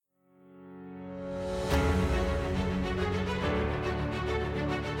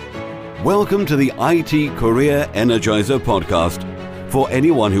Welcome to the IT Career Energizer podcast. For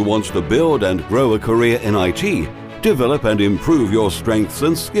anyone who wants to build and grow a career in IT, develop and improve your strengths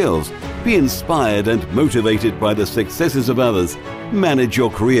and skills, be inspired and motivated by the successes of others, manage your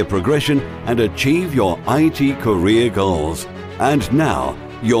career progression, and achieve your IT career goals. And now,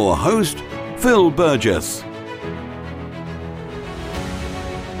 your host, Phil Burgess.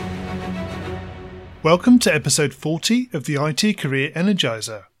 Welcome to episode 40 of the IT Career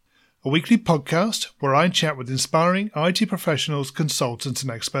Energizer, a weekly podcast where I chat with inspiring IT professionals, consultants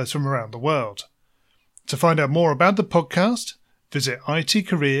and experts from around the world. To find out more about the podcast, visit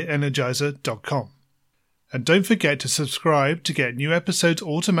itcareerenergizer.com. And don't forget to subscribe to get new episodes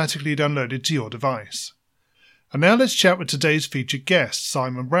automatically downloaded to your device. And now let's chat with today's featured guest,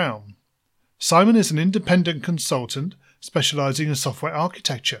 Simon Brown. Simon is an independent consultant specializing in software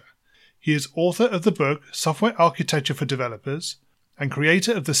architecture. He is author of the book Software Architecture for Developers and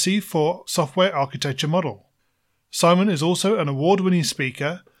creator of the C4 software architecture model. Simon is also an award-winning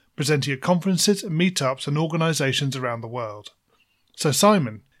speaker, presenting at conferences, meetups and organizations around the world. So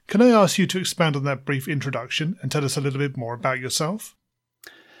Simon, can I ask you to expand on that brief introduction and tell us a little bit more about yourself?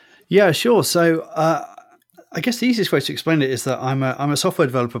 Yeah, sure. So I guess the easiest way to explain it is that I'm a software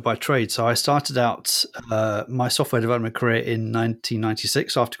developer by trade. So I started out my software development career in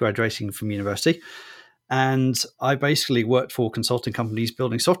 1996 after graduating from university. And I basically worked for consulting companies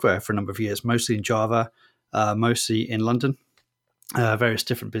building software for a number of years, mostly in Java, mostly in London, various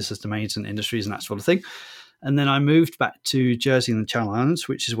different business domains and industries and that sort of thing. And then I moved back to Jersey and the Channel Islands,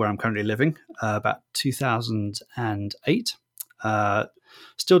 which is where I'm currently living, about 2008.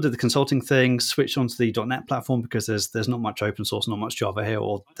 Still did the consulting thing, switched onto the .NET platform because there's not much open source, not much Java here,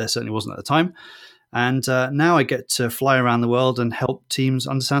 or there certainly wasn't at the time. And now I get to fly around the world and help teams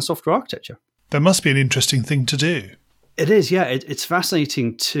understand software architecture. That must be an interesting thing to do. It is, yeah. It's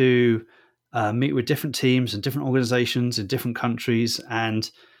fascinating to meet with different teams and different organizations in different countries and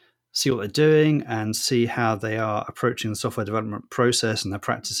see what they're doing and see how they are approaching the software development process and their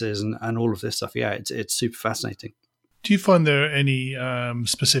practices and all of this stuff. Yeah, it's super fascinating. Do you find there are any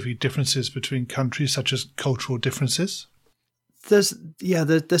specific differences between countries, such as cultural differences? There's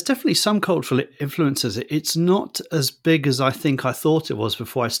definitely some cultural influences. It's not as big as I think I thought it was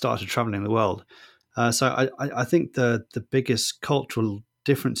before I started traveling the world. So I think the biggest cultural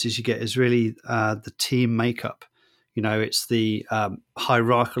differences you get is really the team makeup. You know, it's the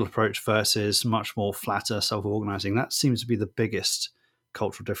hierarchical approach versus much more flatter self-organizing. That seems to be the biggest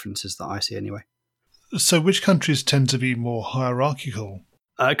cultural differences that I see anyway. So which countries tend to be more hierarchical?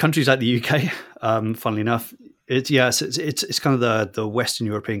 Countries like the UK, funnily enough. It's kind of the Western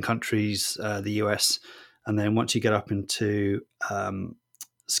European countries, the US, and then once you get up into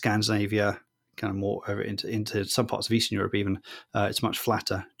Scandinavia, kind of more over into some parts of Eastern Europe even, it's much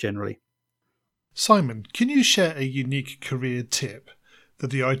flatter generally. Simon, can you share a unique career tip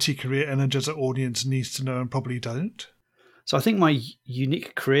that the IT Career Energizer audience needs to know and probably don't? So I think my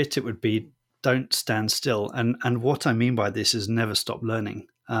unique career tip would be don't stand still. And what I mean by this is never stop learning.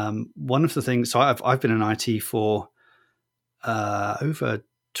 One of the things, so I've been in IT for over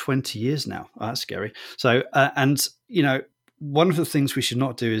 20 years now. Oh, that's scary. So, and you know, one of the things we should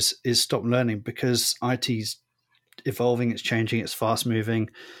not do is stop learning because IT's evolving, it's changing, it's fast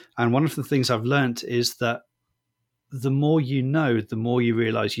moving. And one of the things I've learned is that the more you know, the more you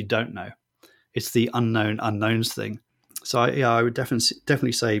realize you don't know. It's the unknown unknowns thing. So I would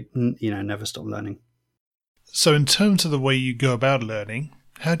definitely say, never stop learning. So in terms of the way you go about learning,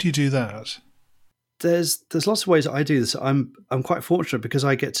 how do you do that? There's lots of ways that I do this. I'm quite fortunate because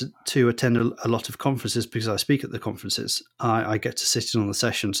I get to attend a lot of conferences because I speak at the conferences. I get to sit in on the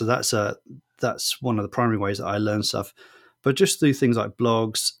session. So that's one of the primary ways that I learn stuff. But just through things like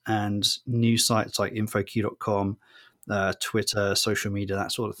blogs and news sites like infoq.com, Twitter, social media,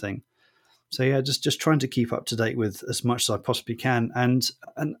 that sort of thing. So yeah, just trying to keep up to date with as much as I possibly can, and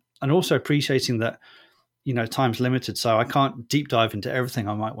also appreciating that, you know, time's limited, so I can't deep dive into everything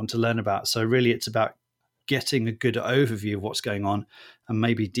I might want to learn about. So really, it's about getting a good overview of what's going on, and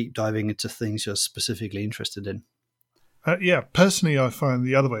maybe deep diving into things you're specifically interested in. Personally, I find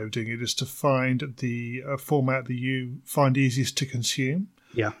the other way of doing it is to find the format that you find easiest to consume.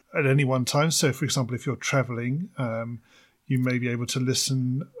 Yeah. At any one time. So, for example, if you're traveling, you may be able to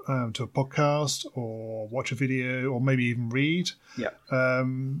listen to a podcast or watch a video or maybe even read. Yeah.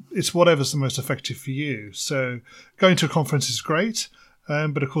 It's whatever's the most effective for you. So going to a conference is great,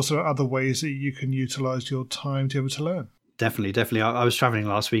 but of course there are other ways that you can utilize your time to be able to learn. Definitely. I was traveling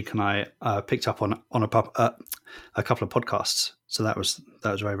last week and I picked up on a couple of podcasts. So that was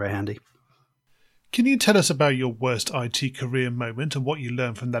very, very handy. Can you tell us about your worst IT career moment and what you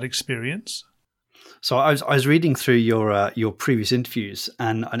learned from that experience? So I was reading through your previous interviews,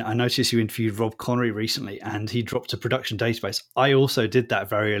 and I noticed you interviewed Rob Connery recently, and he dropped a production database. I also did that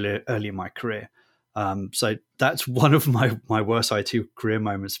very early in my career. So that's one of my worst IT career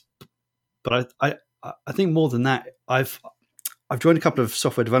moments. But I think more than that, I've joined a couple of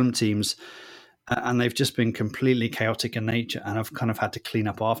software development teams, and they've just been completely chaotic in nature, and I've kind of had to clean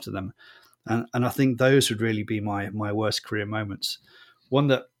up after them. And I think those would really be my worst career moments. One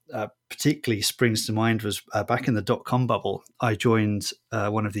that particularly springs to mind was back in the dot-com bubble. I joined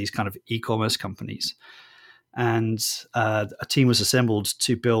one of these kind of e-commerce companies, and a team was assembled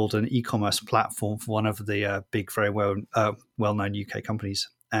to build an e-commerce platform for one of the big, very well-known UK companies.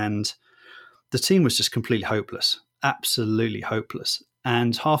 And the team was just completely hopeless, absolutely hopeless.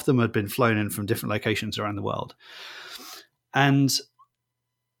 And half of them had been flown in from different locations around the world. And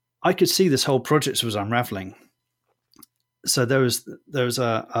I could see this whole project was unraveling. So there was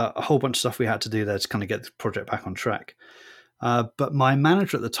a whole bunch of stuff we had to do there to kind of get the project back on track. But my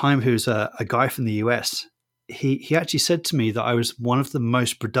manager at the time, who's a guy from the US, he actually said to me that I was one of the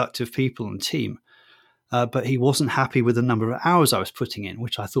most productive people on the team, but he wasn't happy with the number of hours I was putting in,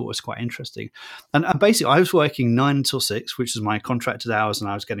 which I thought was quite interesting. And basically, I was working 9 until 6, which is my contracted hours, and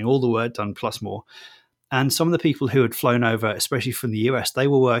I was getting all the work done plus more. And some of the people who had flown over, especially from the US, they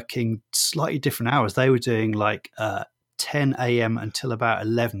were working slightly different hours. They were doing like 10 a.m. until about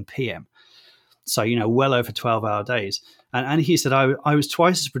 11 p.m. So, well over 12-hour days. And he said, I was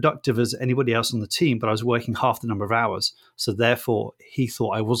twice as productive as anybody else on the team, but I was working half the number of hours. So therefore, he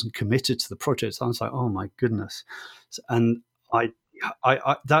thought I wasn't committed to the project. So I was like, oh my goodness. And I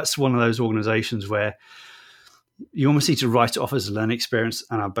that's one of those organizations where you almost need to write it off as a learning experience,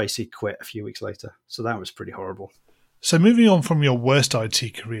 and I basically quit a few weeks later. So that was pretty horrible. So moving on from your worst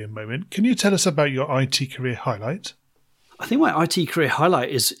IT career moment, can you tell us about your IT career highlight? I think my IT career highlight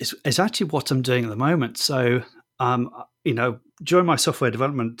is actually what I'm doing at the moment. So, during my software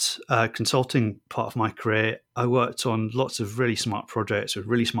development consulting part of my career, I worked on lots of really smart projects with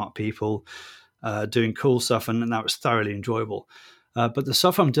really smart people doing cool stuff, and that was thoroughly enjoyable. But the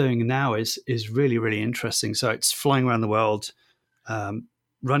stuff I'm doing now is really, really interesting. So it's flying around the world,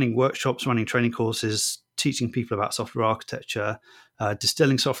 running workshops, running training courses, teaching people about software architecture,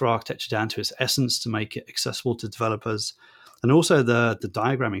 distilling software architecture down to its essence to make it accessible to developers, and also the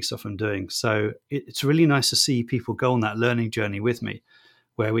diagramming stuff I'm doing. So it's really nice to see people go on that learning journey with me,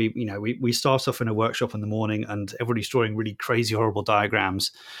 where we start off in a workshop in the morning and everybody's drawing really crazy, horrible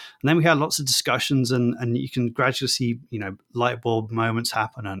diagrams. And then we had lots of discussions, and you can gradually see, light bulb moments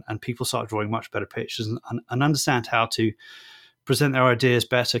happen, and people start drawing much better pictures and understand how to present their ideas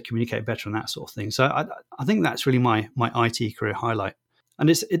better, communicate better, and that sort of thing. So I think that's really my IT career highlight. And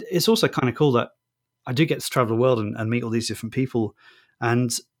it's also kind of cool that I do get to travel the world and meet all these different people.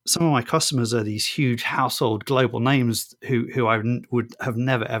 And some of my customers are these huge household global names who I would have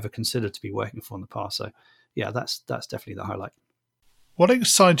never, ever considered to be working for in the past. So yeah, that's definitely the highlight. What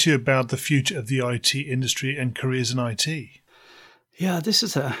excites you about the future of the IT industry and careers in IT? Yeah, this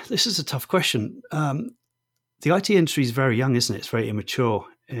is a tough question. The IT industry is very young, isn't it? It's very immature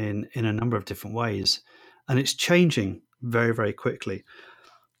in a number of different ways, and it's changing very, very quickly.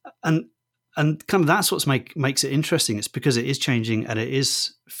 And kind of that's what makes it interesting. It's because it is changing and it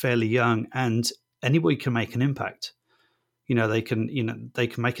is fairly young, and anybody can make an impact. They can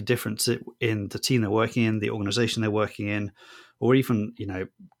make a difference in the team they're working in, the organization they're working in, or even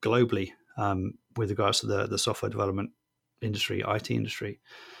globally with regards to the software development industry, IT industry.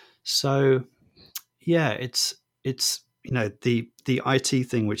 So yeah, it's the IT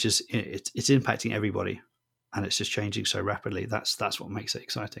thing, which is it's impacting everybody, and it's just changing so rapidly. That's what makes it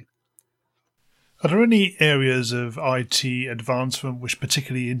exciting. Are there any areas of IT advancement which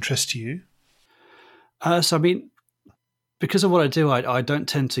particularly interest you? So, I mean, because of what I do, I don't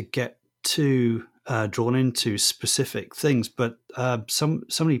tend to get too drawn into specific things. But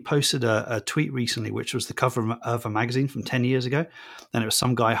somebody posted a tweet recently, which was the cover of a magazine from 10 years ago. And it was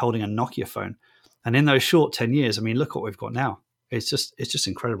some guy holding a Nokia phone. And in those short 10 years, I mean, look what we've got now. It's just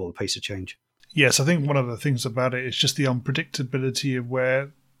incredible, the pace of change. Yes, I think one of the things about it is just the unpredictability of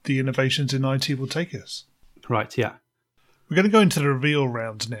where the innovations in IT will take us. Right, yeah. We're going to go into the reveal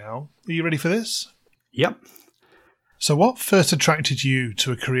round now. Are you ready for this? Yep. So what first attracted you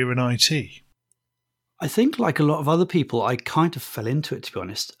to a career in IT? I think, like a lot of other people, I kind of fell into it, to be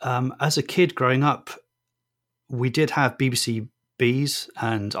honest. As a kid growing up, we did have BBC Bees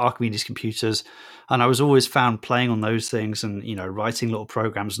and Archimedes computers, and I was always found playing on those things and writing little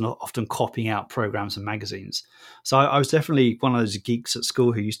programs, not often copying out programs and magazines. So I was definitely one of those geeks at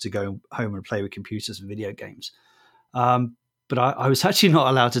school who used to go home and play with computers and video games. But I was actually not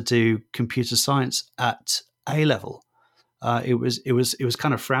allowed to do computer science at A level. It was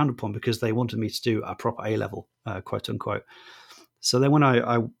kind of frowned upon because they wanted me to do a proper A level, quote unquote. So then when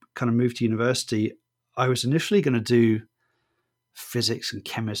I kind of moved to university, I was initially going to do physics and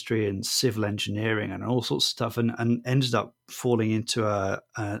chemistry and civil engineering and all sorts of stuff, and ended up falling into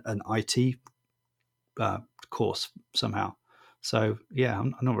an IT course somehow. So yeah,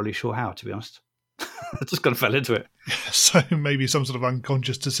 I'm not really sure how, to be honest. I just kind of fell into it. So maybe some sort of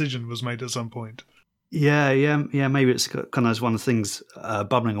unconscious decision was made at some point. Yeah. Maybe it's kind of one of the things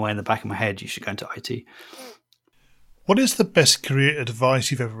bubbling away in the back of my head. You should go into IT. What is the best career advice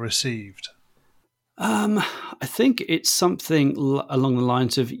you've ever received? I think it's something along the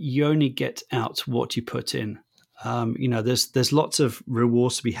lines of you only get out what you put in. There's lots of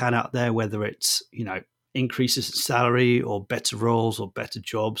rewards to be had out there, whether it's increases in salary or better roles or better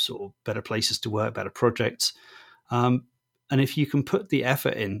jobs or better places to work, better projects. And if you can put the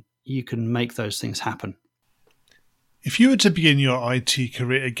effort in, you can make those things happen. If you were to begin your IT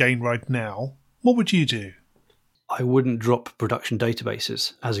career again right now, what would you do? I wouldn't drop production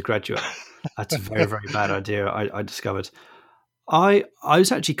databases as a graduate. That's a very, very bad idea, I discovered. I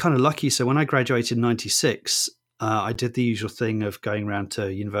was actually kind of lucky. So when I graduated in 96, I did the usual thing of going around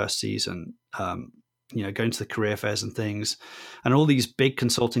to universities and going to the career fairs and things. And all these big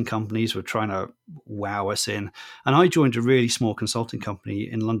consulting companies were trying to wow us in. And I joined a really small consulting company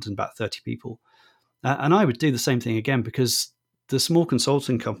in London, about 30 people. And I would do the same thing again, because the small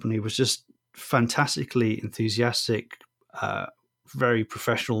consulting company was just fantastically enthusiastic, very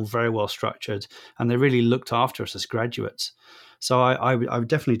professional, very well structured, and they really looked after us as graduates. So I would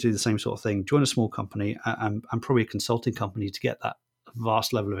definitely do the same sort of thing, join a small company and probably a consulting company to get that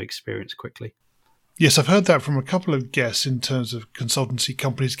vast level of experience quickly. Yes, I've heard that from a couple of guests in terms of consultancy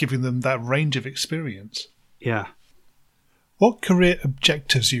companies giving them that range of experience. Yeah. What career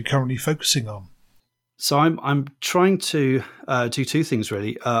objectives are you currently focusing on? So I'm trying to do two things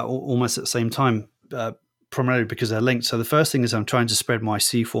really, almost at the same time, primarily because they're linked. So the first thing is I'm trying to spread my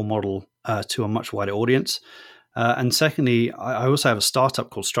C4 model to a much wider audience. And secondly, I also have a startup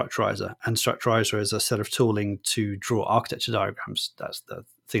called Structurizer, and Structurizer is a set of tooling to draw architecture diagrams. That's the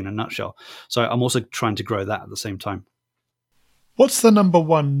thing in a nutshell. So I'm also trying to grow that at the same time. What's the number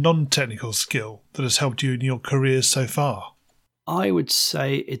one non-technical skill that has helped you in your career so far? I would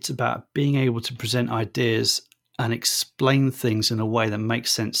say it's about being able to present ideas and explain things in a way that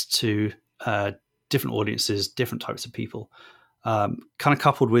makes sense to different audiences, different types of people, kind of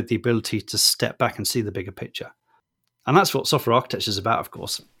coupled with the ability to step back and see the bigger picture. And that's what software architecture is about, of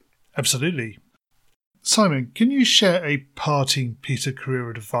course. Absolutely. Simon, can you share a parting piece of career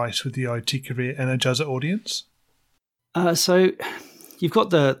advice with the IT Career Energizer audience? So you've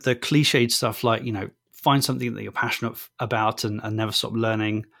got the cliched stuff like, find something that you're passionate about and never stop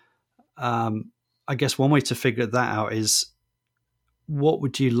learning. I guess one way to figure that out is, what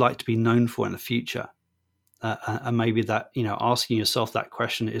would you like to be known for in the future? And maybe that, asking yourself that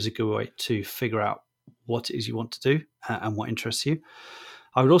question is a good way to figure out what it is you want to do and what interests you.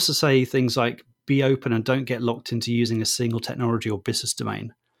 I would also say things like be open and don't get locked into using a single technology or business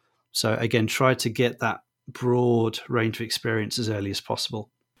domain. So again, try to get that broad range of experience as early as possible.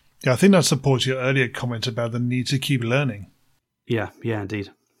 Yeah, I think that supports your earlier comment about the need to keep learning. Yeah,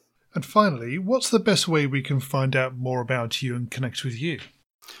 indeed. And finally, what's the best way we can find out more about you and connect with you?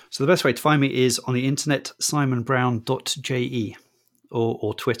 So the best way to find me is on the internet, simonbrown.je,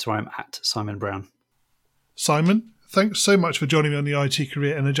 or Twitter, I'm at Simon Brown. Simon, thanks so much for joining me on the IT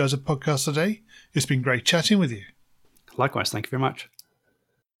Career Energizer podcast today. It's been great chatting with you. Likewise, thank you very much.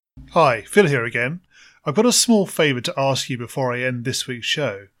 Hi, Phil here again. I've got a small favour to ask you before I end this week's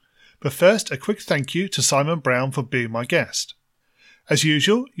show. But first, a quick thank you to Simon Brown for being my guest. As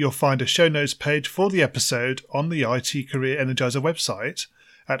usual, you'll find a show notes page for the episode on the IT Career Energizer website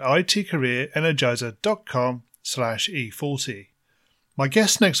at itcareerenergizer.com/E40. My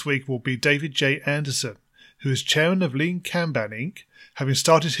guest next week will be David J. Anderson, who is chairman of Lean Kanban Inc., having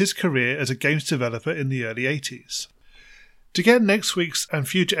started his career as a games developer in the early 80s. To get next week's and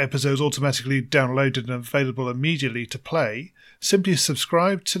future episodes automatically downloaded and available immediately to play, simply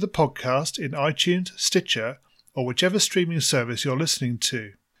subscribe to the podcast in iTunes, Stitcher, or whichever streaming service you're listening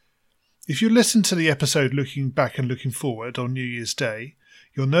to. If you listen to the episode looking back and looking forward on New Year's Day,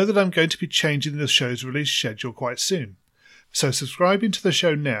 you'll know that I'm going to be changing the show's release schedule quite soon. So subscribing to the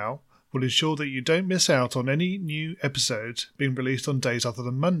show now will ensure that you don't miss out on any new episodes being released on days other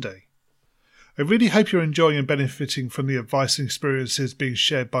than Monday. I really hope you're enjoying and benefiting from the advice and experiences being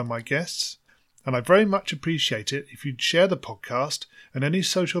shared by my guests, and I very much appreciate it if you'd share the podcast and any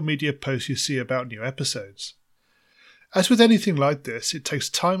social media posts you see about new episodes. As with anything like this, it takes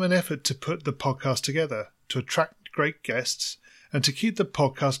time and effort to put the podcast together, to attract great guests, and to keep the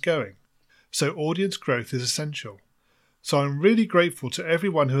podcast going. So audience growth is essential. So I'm really grateful to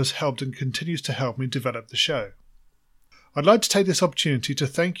everyone who has helped and continues to help me develop the show. I'd like to take this opportunity to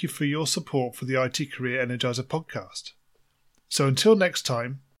thank you for your support for the IT Career Energizer podcast. So until next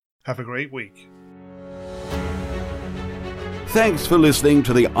time, have a great week. Thanks for listening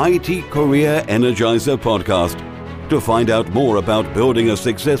to the IT Career Energizer podcast. To find out more about building a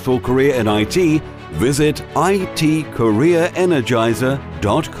successful career in IT, visit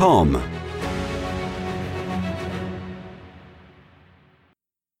itcareerenergizer.com.